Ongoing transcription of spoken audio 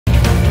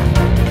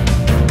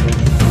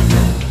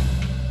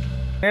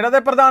Canada ਦੇ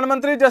ਪ੍ਰਧਾਨ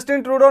ਮੰਤਰੀ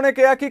ਜਸਟਿਨ ਟਰੂਡੋ ਨੇ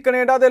ਕਿਹਾ ਕਿ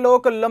ਕੈਨੇਡਾ ਦੇ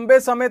ਲੋਕ ਲੰਬੇ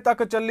ਸਮੇਂ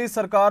ਤੱਕ ਚੱਲੀ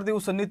ਸਰਕਾਰ ਦੀ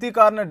ਉਸ ਨੀਤੀ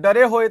ਕਾਰਨ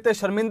ਡਰੇ ਹੋਏ ਤੇ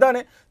ਸ਼ਰਮਿੰਦਾ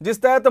ਨੇ ਜਿਸ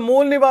ਤਹਿਤ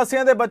ਮੂਲ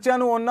ਨਿਵਾਸੀਆਂ ਦੇ ਬੱਚਿਆਂ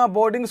ਨੂੰ ਉਹਨਾਂ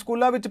ਬੋਰਡਿੰਗ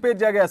ਸਕੂਲਾਂ ਵਿੱਚ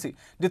ਭੇਜਿਆ ਗਿਆ ਸੀ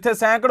ਜਿੱਥੇ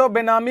ਸੈਂਕੜੋਂ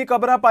ਬੇਨਾਮੀ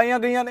ਕਬਰਾਂ ਪਾਈਆਂ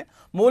ਗਈਆਂ ਨੇ।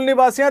 ਮੂਲ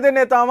ਨਿਵਾਸੀਆਂ ਦੇ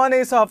ਨੇਤਾਵਾਂ ਨੇ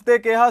ਇਸ ਹਫ਼ਤੇ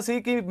ਕਿਹਾ ਸੀ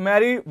ਕਿ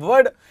ਮੈਰੀ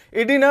ਵਰਡ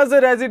ਇਡੀਨਜ਼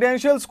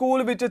ਰੈਜ਼ੀਡੈਂਸ਼ੀਅਲ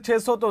ਸਕੂਲ ਵਿੱਚ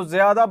 600 ਤੋਂ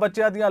ਜ਼ਿਆਦਾ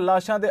ਬੱਚਿਆਂ ਦੀਆਂ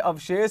ਲਾਸ਼ਾਂ ਦੇ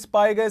ਅਵਸ਼ੇਸ਼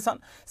ਪਾਏ ਗਏ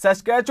ਸਨ।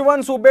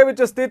 ਸੈਸਕੈਚੁਅਨ ਸੂਬੇ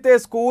ਵਿੱਚ ਸਥਿਤ ਇਹ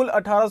ਸਕੂਲ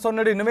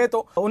 1899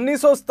 ਤੋਂ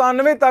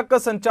 1997 ਤੱਕ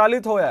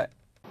ਸੰਚਾਲਿਤ ਹੋਇਆ ਹੈ।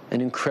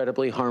 An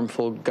incredibly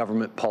harmful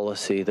government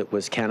policy that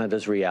was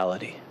Canada's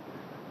reality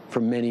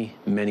for many,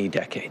 many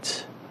decades.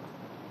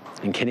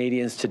 And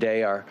Canadians today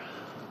are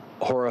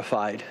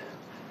horrified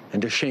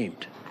and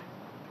ashamed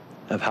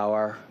of how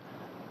our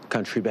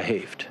country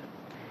behaved,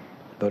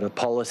 about a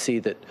policy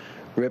that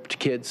ripped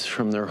kids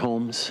from their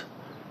homes,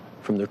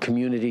 from their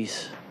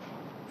communities,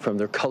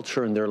 from their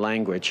culture and their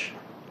language,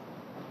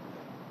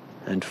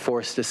 and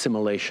forced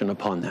assimilation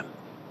upon them.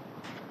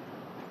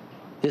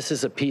 This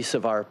is a piece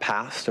of our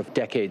past, of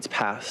decades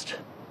past,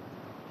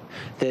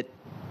 that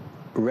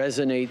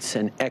resonates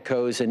and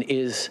echoes and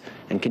is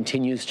and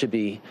continues to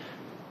be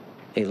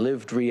a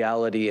lived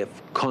reality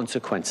of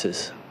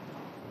consequences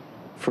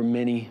for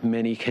many,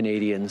 many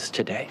Canadians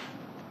today.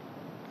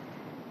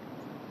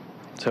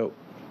 So,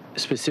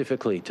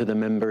 specifically to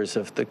the members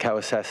of the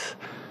Cowessess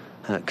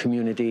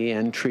community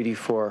and Treaty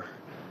 4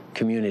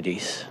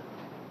 communities,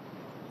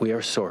 we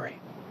are sorry.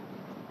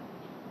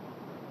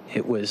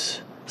 It was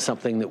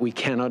something that we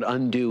cannot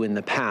undo in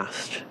the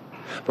past,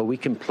 but we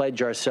can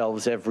pledge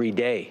ourselves every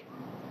day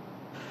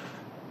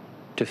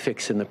to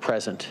fix in the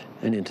present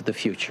and into the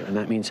future. And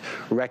that means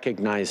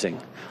recognizing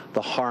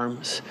the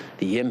harms,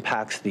 the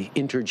impacts, the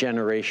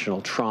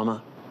intergenerational trauma,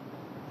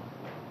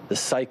 the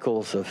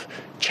cycles of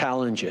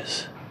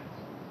challenges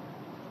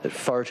that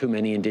far too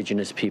many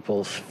Indigenous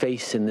peoples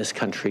face in this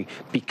country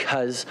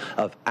because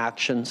of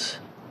actions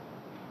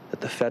that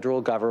the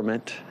federal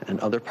government and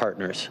other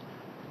partners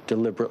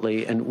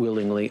deliberately and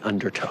willingly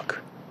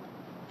undertook.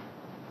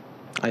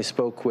 I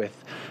spoke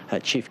with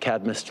Chief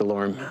Cadmus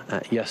Delorme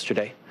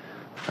yesterday,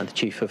 the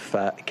Chief of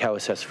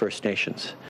Cowessess First Nations.